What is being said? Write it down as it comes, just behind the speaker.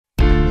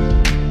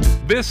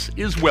This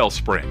is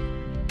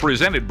Wellspring,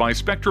 presented by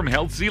Spectrum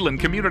Health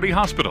Zeeland Community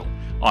Hospital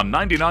on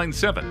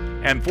 99.7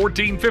 and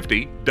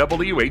 1450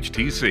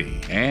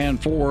 WHTC.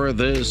 And for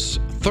this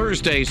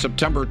Thursday,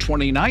 September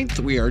 29th,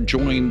 we are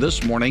joined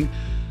this morning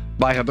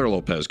by Heather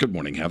Lopez. Good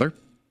morning, Heather.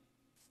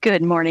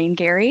 Good morning,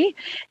 Gary,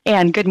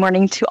 and good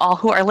morning to all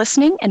who are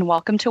listening, and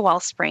welcome to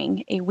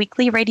Wellspring, a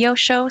weekly radio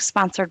show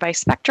sponsored by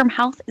Spectrum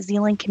Health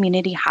Zeeland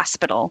Community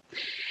Hospital.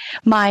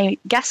 My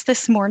guest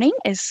this morning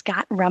is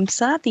Scott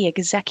Remsa, the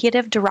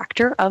Executive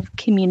Director of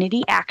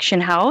Community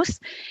Action House,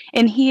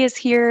 and he is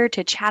here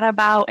to chat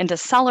about and to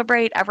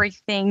celebrate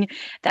everything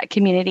that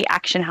Community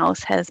Action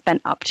House has been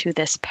up to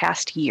this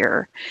past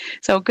year.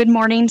 So good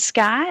morning,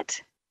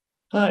 Scott.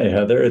 Hi,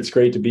 Heather. It's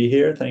great to be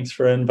here. Thanks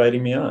for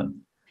inviting me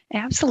on.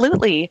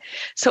 Absolutely.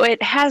 So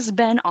it has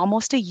been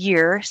almost a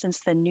year since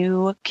the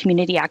new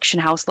Community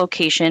Action House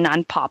location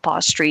on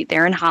Pawpaw Street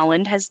there in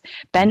Holland has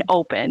been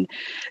open.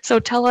 So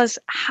tell us,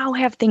 how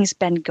have things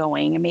been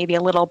going? And maybe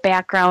a little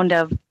background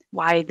of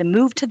why the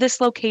move to this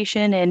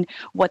location and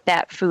what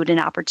that food and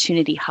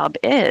opportunity hub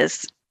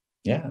is.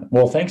 Yeah.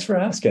 Well, thanks for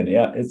asking.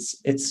 Yeah,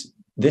 it's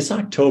this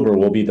October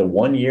will be the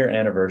 1-year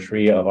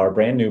anniversary of our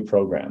brand new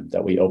program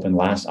that we opened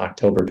last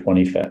October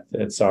 25th.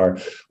 It's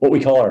what we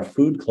call our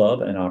food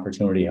club and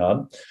opportunity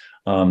hub.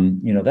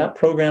 That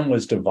program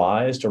was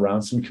devised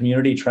around some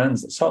community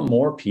trends that saw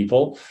more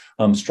people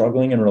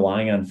struggling and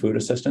relying on food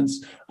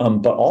assistance,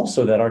 but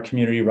also that our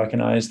community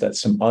recognized that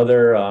some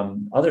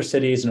other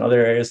cities and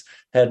other areas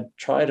had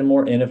tried a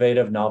more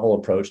innovative, novel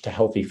approach to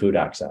healthy food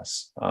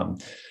access.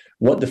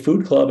 What the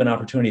Food Club and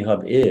Opportunity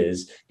Hub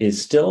is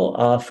still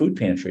a food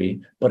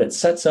pantry, but it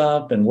sets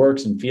up and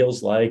works and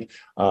feels like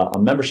a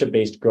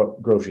membership-based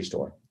grocery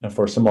store. And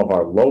for some of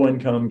our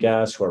low-income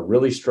guests who are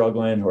really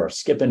struggling, who are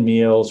skipping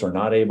meals, or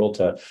not able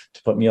to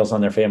put meals on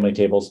their family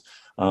tables,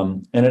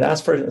 and it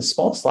asks for a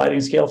small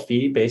sliding scale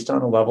fee based on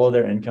the level of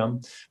their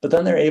income, but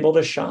then they're able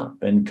to shop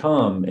and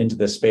come into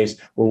this space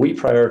where we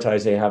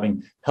prioritize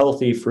having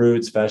healthy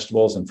fruits,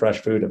 vegetables, and fresh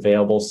food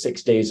available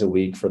 6 days a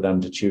week for them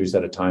to choose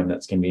at a time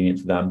that's convenient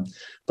for them.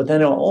 But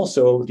then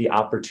also the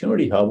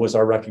Opportunity Hub was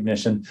our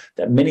recognition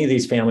that many of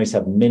these families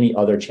have many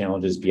other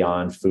challenges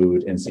beyond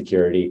food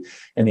insecurity.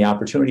 And the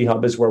Opportunity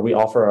Hub is where we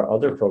offer our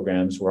other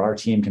programs where our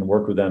team can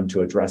work with them to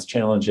address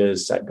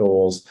challenges, set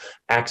goals,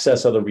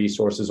 access other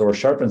resources, or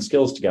sharpen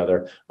skills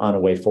together on a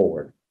way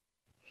forward.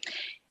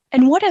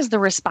 And what has the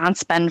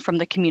response been from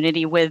the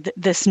community with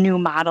this new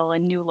model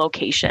and new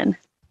location?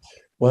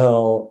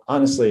 Well,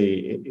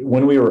 honestly,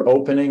 when we were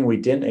opening, we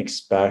didn't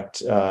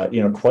expect,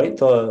 quite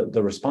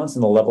the response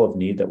and the level of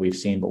need that we've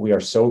seen. But we are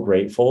so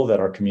grateful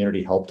that our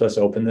community helped us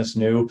open this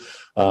new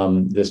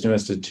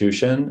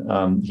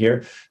institution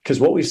here, because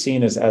what we've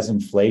seen is as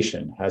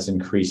inflation has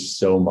increased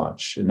so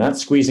much, and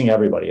that's squeezing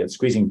everybody. It's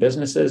squeezing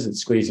businesses, it's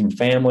squeezing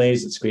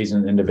families, it's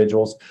squeezing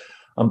individuals,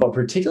 but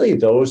particularly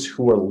those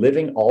who are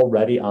living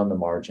already on the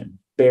margin,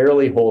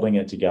 barely holding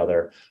it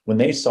together, when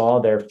they saw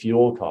their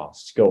fuel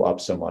costs go up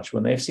so much,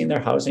 when they've seen their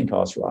housing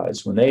costs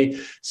rise, when they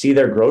see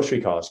their grocery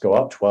costs go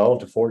up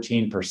 12 to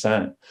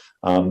 14%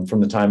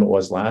 from the time it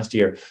was last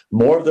year,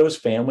 more of those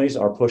families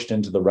are pushed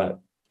into the red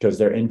because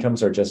their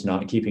incomes are just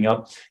not keeping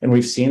up. And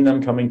we've seen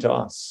them coming to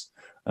us.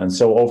 And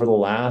so over the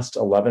last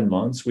 11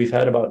 months, we've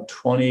had about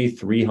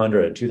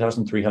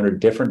 2,300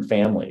 different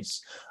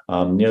families.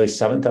 Nearly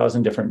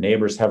 7,000 different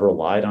neighbors have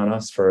relied on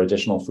us for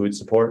additional food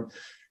support.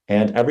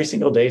 And every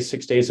single day,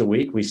 6 days a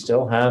week, we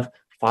still have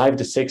 5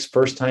 to 6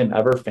 first-time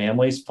ever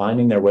families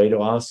finding their way to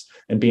us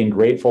and being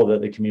grateful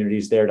that the community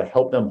is there to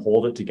help them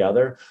hold it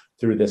together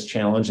through this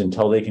challenge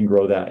until they can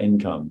grow that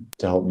income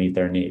to help meet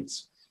their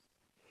needs.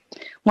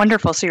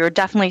 Wonderful. So you're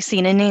definitely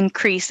seeing an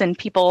increase in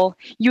people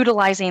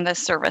utilizing the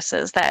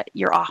services that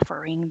you're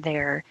offering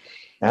there.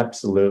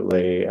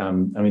 Absolutely.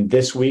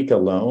 This week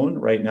alone,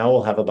 right now,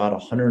 we'll have about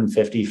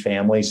 150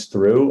 families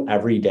through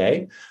every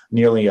day,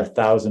 nearly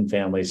 1,000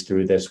 families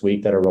through this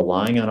week that are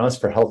relying on us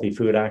for healthy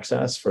food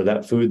access, for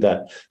that food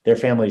that their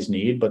families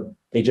need, but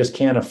they just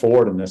can't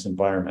afford in this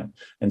environment.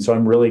 And so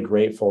I'm really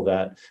grateful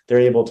that they're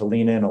able to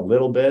lean in a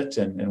little bit,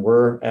 and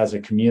we're, as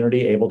a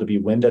community, able to be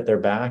wind at their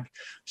back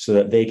so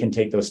that they can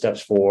take those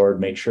steps forward,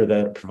 make sure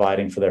that they're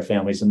providing for their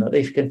families, and that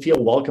they can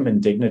feel welcome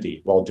and dignity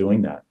while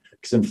doing that.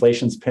 Because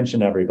inflation's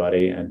pinching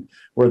everybody, and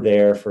we're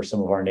there for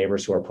some of our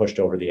neighbors who are pushed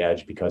over the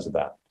edge because of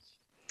that.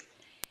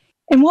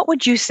 And what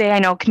would you say, I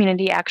know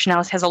Community Action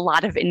House has a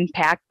lot of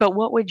impact, but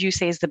what would you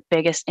say is the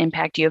biggest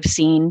impact you have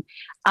seen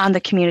on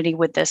the community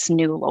with this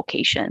new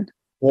location?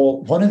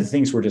 Well, one of the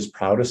things we're just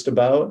proudest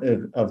about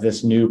of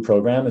this new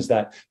program is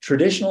that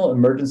traditional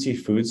emergency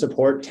food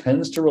support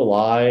tends to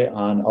rely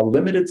on a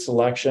limited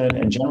selection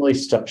and generally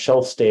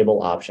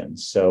shelf-stable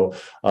options. So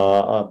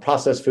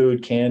processed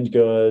food, canned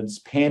goods,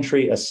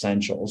 pantry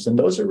essentials, and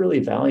those are really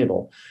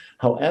valuable.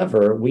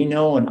 However, we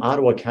know in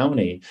Ottawa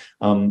County,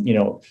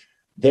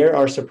 there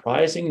are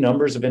surprising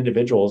numbers of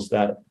individuals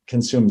that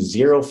consume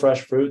zero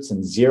fresh fruits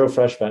and zero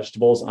fresh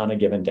vegetables on a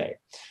given day.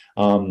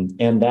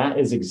 And that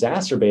is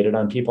exacerbated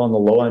on people on the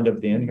low end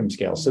of the income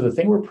scale. So the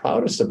thing we're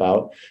proudest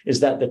about is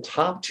that the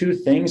top two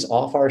things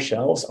off our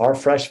shelves are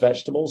fresh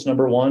vegetables,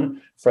 number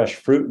one, fresh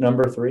fruit,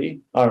 number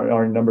three,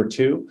 or number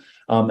two,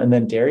 and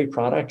then dairy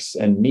products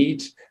and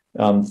meat,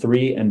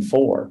 three and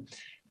four.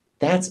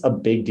 That's a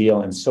big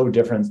deal and so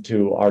different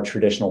to our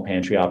traditional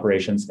pantry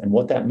operations. And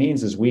what that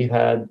means is we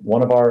had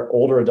one of our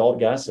older adult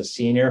guests, a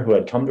senior who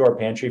had come to our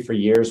pantry for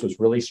years, was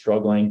really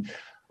struggling.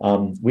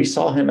 We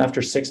saw him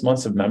after 6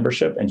 months of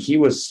membership, and he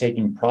was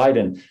taking pride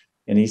in,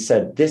 and he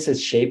said, "This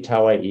has shaped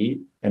how I eat."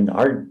 And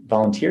our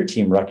volunteer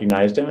team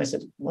recognized him. I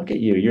said, "Look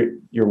at you,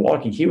 you're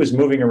walking." He was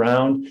moving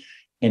around,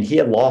 and he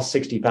had lost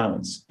 60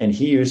 pounds, and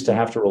he used to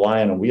have to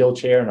rely on a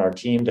wheelchair and our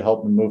team to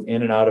help him move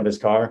in and out of his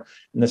car.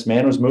 And this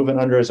man was moving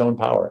under his own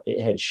power. It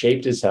had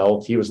shaped his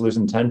health. He was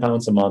losing 10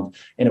 pounds a month,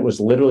 and it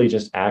was literally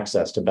just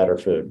access to better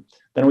food.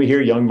 Then we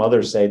hear young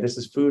mothers say, "This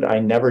is food I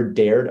never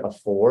dared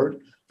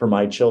afford for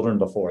my children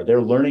before." They're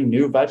learning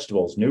new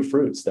vegetables, new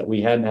fruits that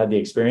we hadn't had the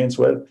experience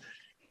with.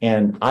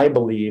 And I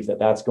believe that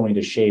that's going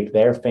to shape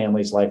their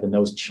family's life and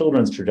those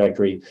children's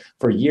trajectory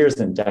for years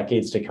and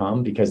decades to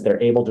come, because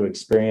they're able to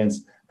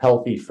experience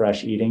healthy,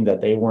 fresh eating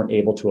that they weren't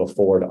able to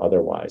afford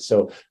otherwise.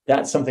 So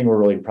that's something we're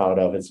really proud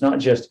of. It's not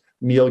just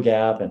meal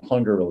gap and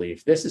hunger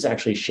relief. This is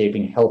actually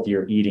shaping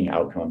healthier eating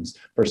outcomes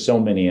for so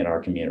many in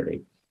our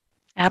community.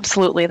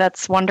 Absolutely.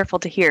 That's wonderful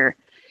to hear.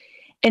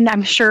 And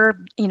I'm sure,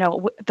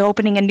 the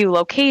opening a new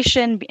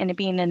location and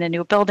being in a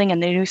new building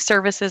and the new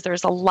services,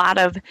 there's a lot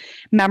of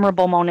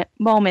memorable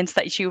moments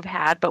that you've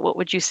had. But what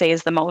would you say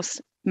is the most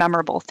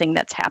memorable thing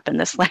that's happened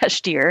this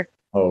last year?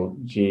 Oh,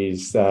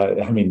 geez. So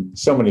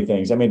many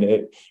things.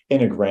 In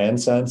a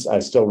grand sense, I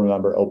still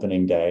remember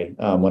opening day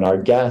when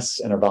our guests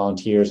and our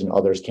volunteers and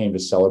others came to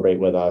celebrate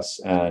with us.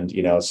 And,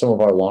 some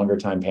of our longer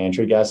time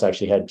pantry guests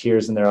actually had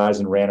tears in their eyes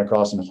and ran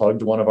across and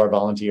hugged one of our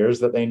volunteers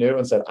that they knew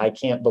and said, "I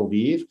can't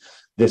believe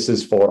this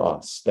is for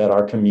us, that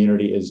our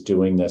community is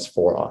doing this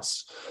for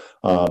us."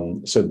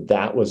 So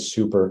that was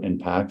super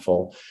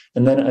impactful.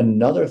 And then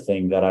another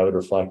thing that I would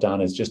reflect on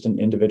is just an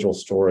individual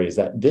story, is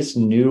that this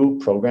new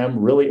program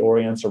really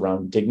orients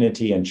around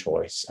dignity and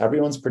choice.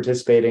 Everyone's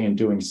participating and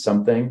doing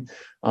something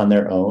on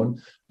their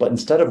own, but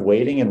instead of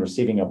waiting and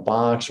receiving a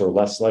box or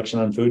less selection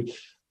on food,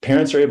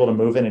 parents are able to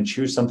move in and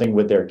choose something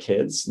with their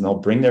kids, and they'll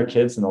bring their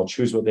kids and they'll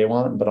choose what they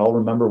want. But I'll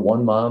remember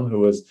one mom who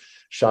was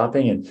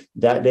shopping and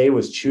that day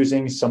was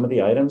choosing some of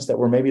the items that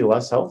were maybe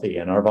less healthy.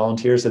 And our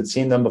volunteers had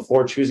seen them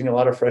before choosing a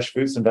lot of fresh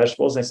fruits and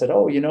vegetables. And they said,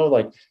 "Oh,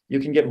 you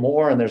can get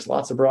more, and there's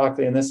lots of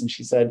broccoli in this." And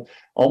she said,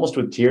 almost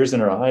with tears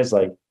in her eyes,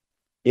 like,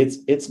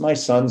 it's my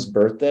son's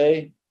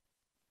birthday,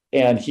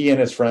 and he and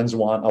his friends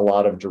want a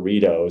lot of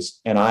Doritos.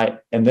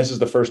 And this is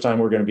the first time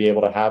we're going to be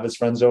able to have his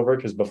friends over,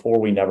 because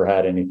before we never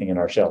had anything in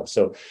our shelves.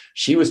 So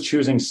she was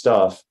choosing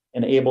stuff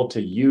and able to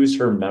use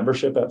her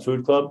membership at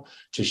Food Club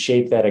to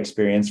shape that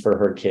experience for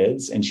her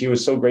kids. And she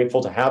was so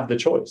grateful to have the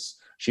choice.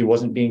 She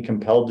wasn't being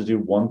compelled to do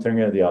one thing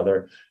or the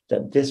other,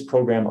 that this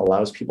program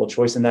allows people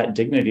choice and that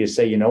dignity to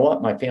say, "You know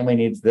what, my family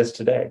needs this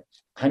today.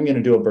 I'm going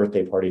to do a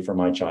birthday party for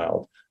my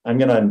child. I'm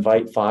going to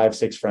invite 5,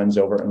 6 friends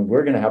over, and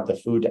we're going to have the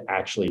food to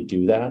actually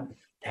do that."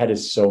 That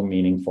is so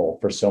meaningful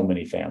for so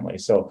many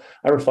families. So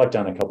I reflect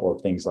on a couple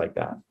of things like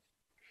that.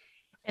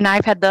 And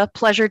I've had the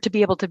pleasure to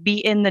be able to be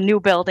in the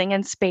new building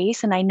and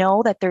space. And I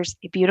know that there's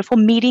a beautiful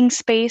meeting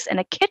space and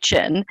a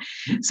kitchen.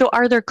 So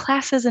are there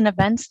classes and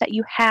events that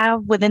you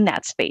have within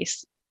that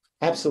space?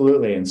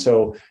 Absolutely. And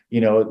so,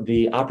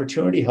 the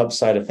Opportunity Hub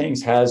side of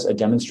things has a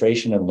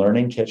demonstration and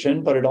learning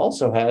kitchen, but it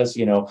also has,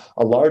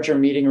 a larger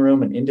meeting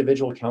room and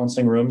individual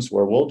counseling rooms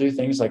where we'll do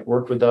things like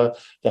work with the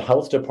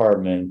health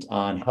department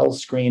on health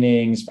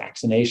screenings,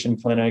 vaccination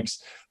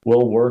clinics.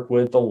 We'll work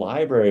with the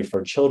library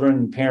for children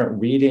and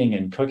parent reading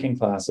and cooking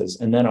classes.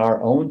 And then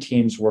our own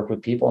teams work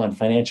with people on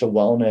financial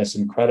wellness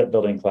and credit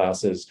building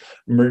classes,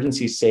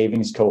 emergency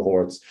savings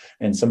cohorts,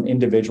 and some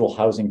individual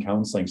housing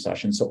counseling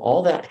sessions. So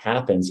all that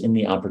happens in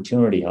the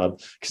Opportunity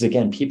Hub, because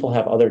again, people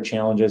have other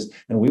challenges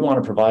and we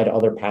want to provide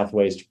other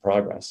pathways to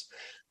progress.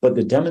 But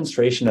the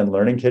demonstration and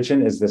learning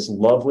kitchen is this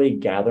lovely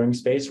gathering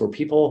space where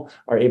people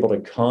are able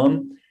to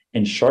come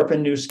and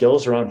sharpen new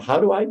skills around, how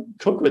do I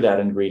cook with that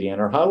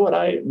ingredient, or how would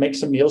I make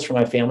some meals for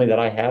my family that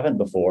I haven't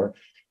before.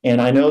 And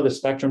I know the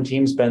Spectrum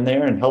team's been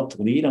there and helped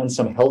lead on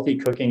some healthy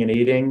cooking and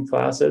eating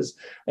classes,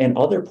 and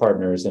other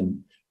partners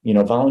and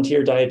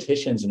volunteer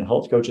dietitians and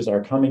health coaches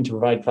are coming to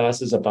provide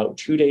classes about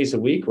 2 days a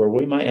week, where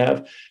we might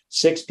have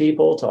 6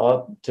 people to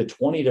up to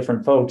 20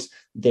 different folks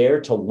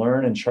there to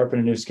learn and sharpen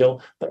a new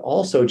skill, but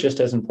also, just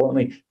as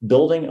importantly,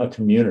 building a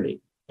community.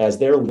 As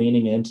they're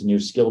leaning into new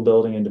skill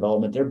building and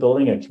development, they're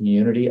building a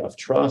community of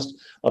trust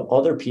of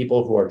other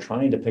people who are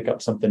trying to pick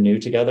up something new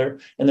together.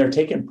 And they're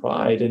taking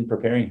pride in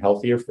preparing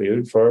healthier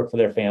food for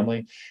their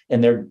family.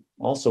 And they're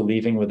also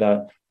leaving with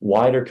that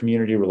wider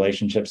community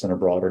relationships and a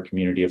broader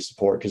community of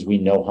support, because we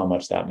know how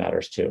much that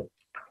matters too.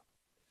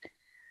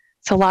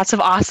 So lots of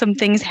awesome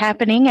things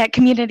happening at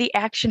Community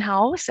Action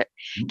House.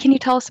 Can you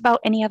tell us about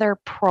any other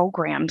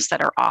programs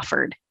that are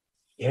offered?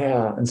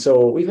 Yeah. And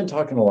so we've been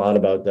talking a lot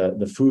about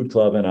the food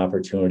club and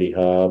opportunity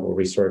hub, where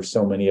we serve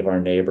so many of our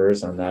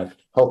neighbors on that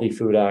healthy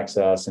food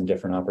access and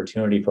different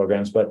opportunity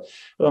programs. But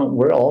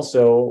we're a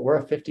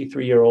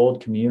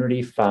 53-year-old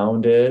community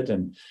founded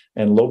and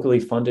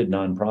locally funded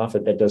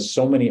nonprofit that does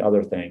so many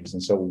other things.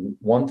 And so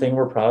one thing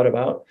we're proud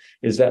about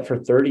is that for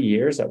 30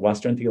 years at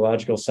Western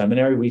Theological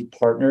Seminary, we've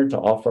partnered to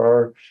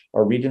offer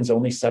our region's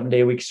only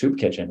 7-day-a-week soup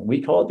kitchen.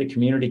 We call it the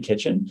community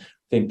kitchen.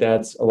 Think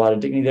that's a lot of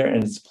dignity there.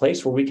 And it's a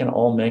place where we can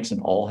all mix and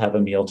all have a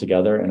meal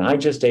together. And I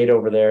just ate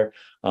over there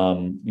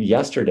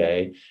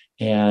yesterday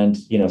and,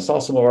 saw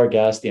some of our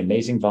guests, the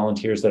amazing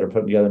volunteers that are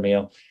putting together a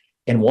meal.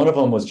 And one of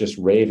them was just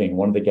raving.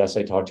 One of the guests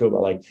I talked to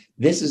about, like,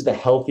 this is the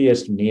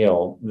healthiest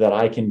meal that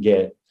I can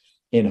get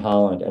in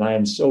Holland. And I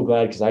am so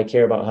glad, because I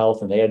care about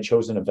health, and they had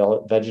chosen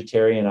a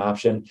vegetarian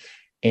option.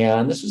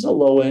 And this was a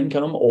low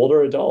income,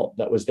 older adult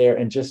that was there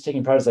and just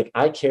taking pride. It's like,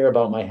 I care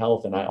about my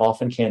health and I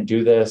often can't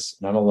do this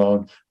and I'm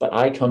alone, but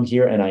I come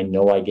here and I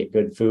know I get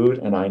good food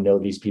and I know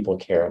these people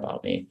care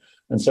about me.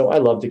 And so I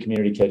love the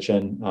community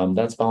kitchen.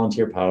 That's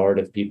volunteer powered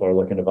if people are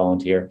looking to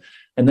volunteer.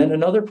 And then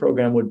another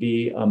program would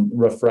be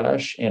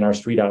Refresh and our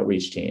street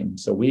outreach team.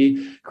 So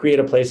we create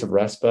a place of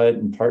respite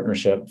and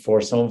partnership for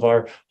some of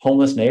our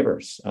homeless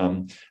neighbors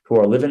who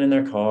are living in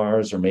their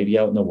cars or maybe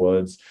out in the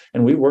woods.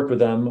 And we work with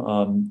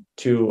them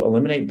to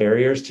eliminate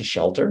barriers to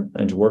shelter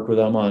and to work with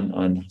them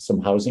on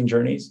some housing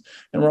journeys.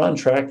 And we're on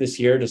track this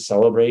year to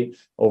celebrate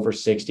over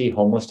 60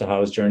 homeless to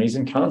house journeys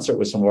in concert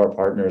with some of our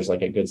partners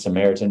like at Good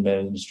Samaritan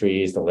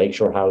Ministries, the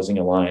Lakeshore Housing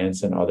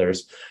Alliance, and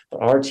others.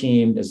 But our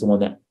team is the one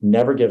that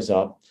never gives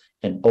up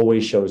and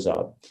always shows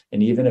up.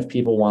 And even if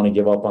people want to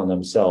give up on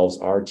themselves,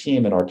 our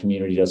team and our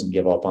community doesn't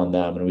give up on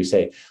them. And we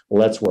say,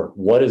 let's work.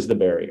 What is the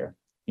barrier?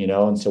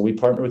 And so we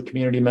partner with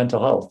community mental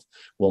health.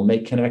 We'll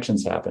make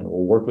connections happen.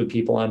 We'll work with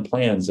people on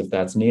plans if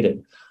that's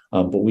needed.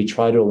 But we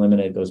try to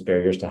eliminate those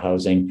barriers to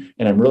housing.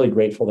 And I'm really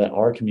grateful that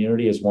our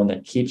community is one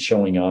that keeps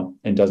showing up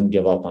and doesn't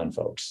give up on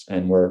folks.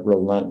 And we're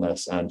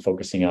relentless on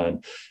focusing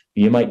on,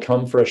 you might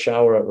come for a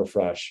shower at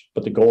Refresh,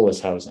 but the goal is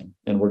housing.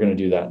 And we're going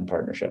to do that in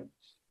partnership.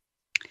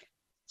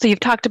 So you've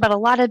talked about a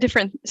lot of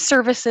different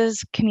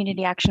services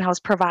Community Action House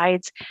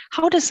provides.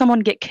 How does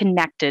someone get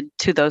connected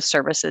to those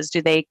services?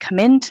 Do they come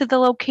into the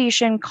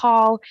location,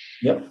 call?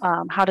 Yep.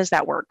 How does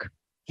that work?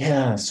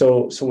 Yeah,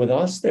 so with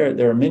us,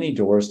 there are many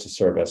doors to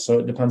service. So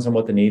it depends on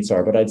what the needs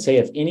are. But I'd say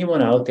if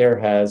anyone out there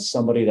has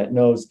somebody that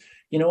knows,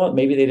 you know what,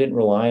 maybe they didn't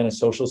rely on a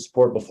social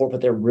support before,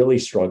 but they're really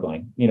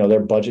struggling.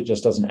 Their budget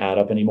just doesn't add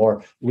up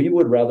anymore. We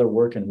would rather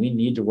work, and we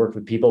need to work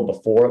with people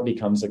before it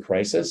becomes a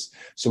crisis.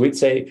 So we'd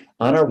say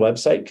on our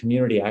website,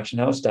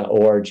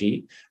 communityactionhouse.org,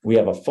 we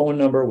have a phone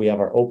number. We have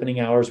our opening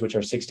hours, which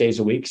are 6 days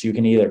a week. So you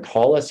can either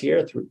call us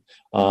here through,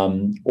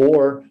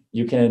 or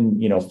you can,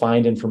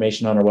 find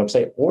information on our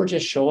website, or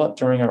just show up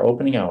during our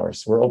opening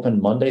hours. We're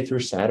open Monday through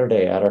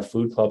Saturday at our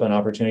food club and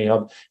opportunity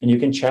hub, and you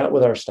can chat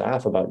with our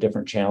staff about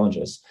different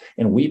challenges.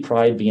 And we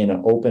pride being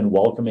an open,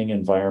 welcoming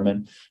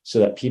environment so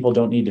that people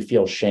don't need to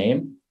feel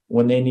shame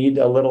when they need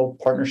a little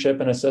partnership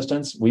and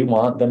assistance. We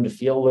want them to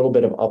feel a little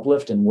bit of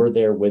uplift, and we're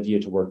there with you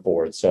to work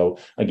forward. So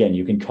again,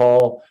 you can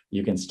call,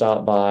 you can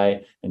stop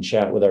by and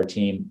chat with our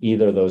team.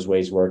 Either of those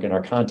ways work. And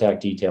our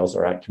contact details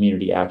are at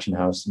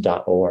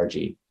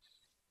communityactionhouse.org.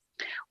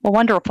 Well,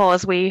 wonderful.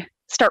 As we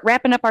start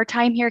wrapping up our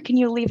time here, can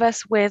you leave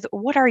us with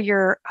what are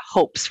your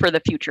hopes for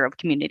the future of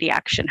Community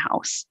Action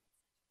House?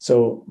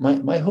 So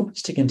my hope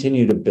is to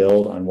continue to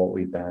build on what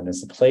we've been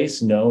as a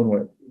place known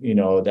where,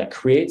 that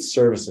creates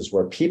services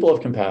where people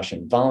of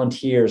compassion,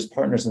 volunteers,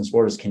 partners, and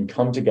supporters can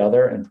come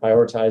together and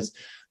prioritize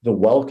the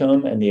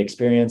welcome and the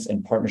experience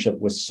and partnership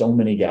with so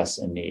many guests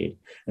in need.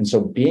 And so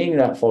being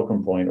that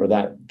fulcrum point or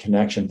that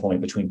connection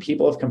point between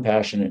people of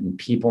compassion and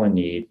people in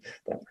need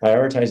that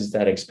prioritizes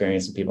that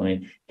experience of people in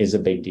need is a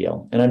big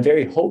deal. And I'm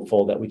very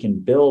hopeful that we can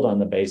build on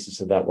the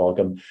basis of that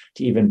welcome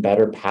to even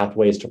better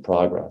pathways to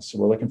progress. So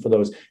we're looking for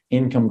those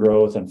income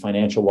growth and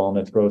financial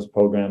wellness growth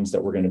programs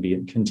that we're going to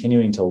be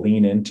continuing to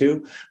lean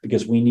into,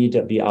 because we need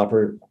to be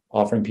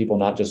offering people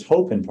not just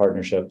hope in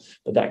partnership,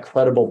 but that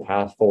credible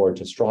path forward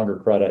to stronger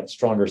credit,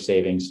 stronger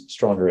savings,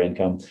 stronger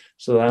income.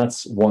 So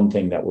that's one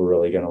thing that we're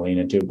really going to lean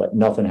into. But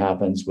nothing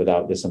happens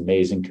without this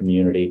amazing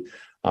community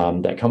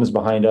that comes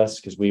behind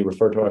us, because we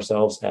refer to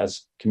ourselves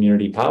as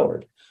community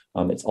powered.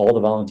 It's all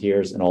the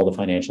volunteers and all the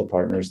financial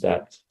partners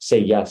that say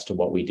yes to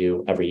what we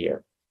do every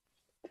year.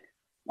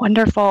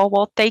 Wonderful.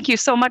 Well, thank you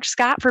so much,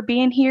 Scott, for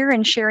being here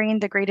and sharing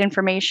the great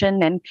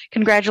information, and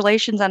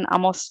congratulations on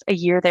almost a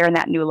year there in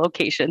that new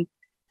location.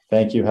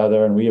 Thank you,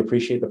 Heather. And we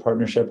appreciate the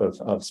partnership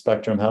of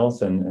Spectrum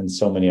Health and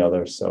so many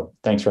others. So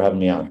thanks for having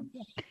me on.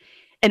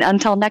 And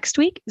until next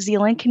week,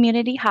 Zeeland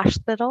Community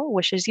Hospital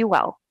wishes you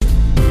well.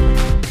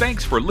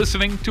 Thanks for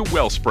listening to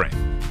Wellspring,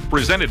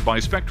 presented by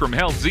Spectrum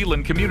Health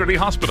Zeeland Community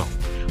Hospital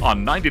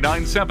on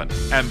 99.7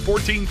 and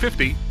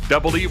 1450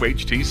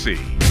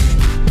 WHTC.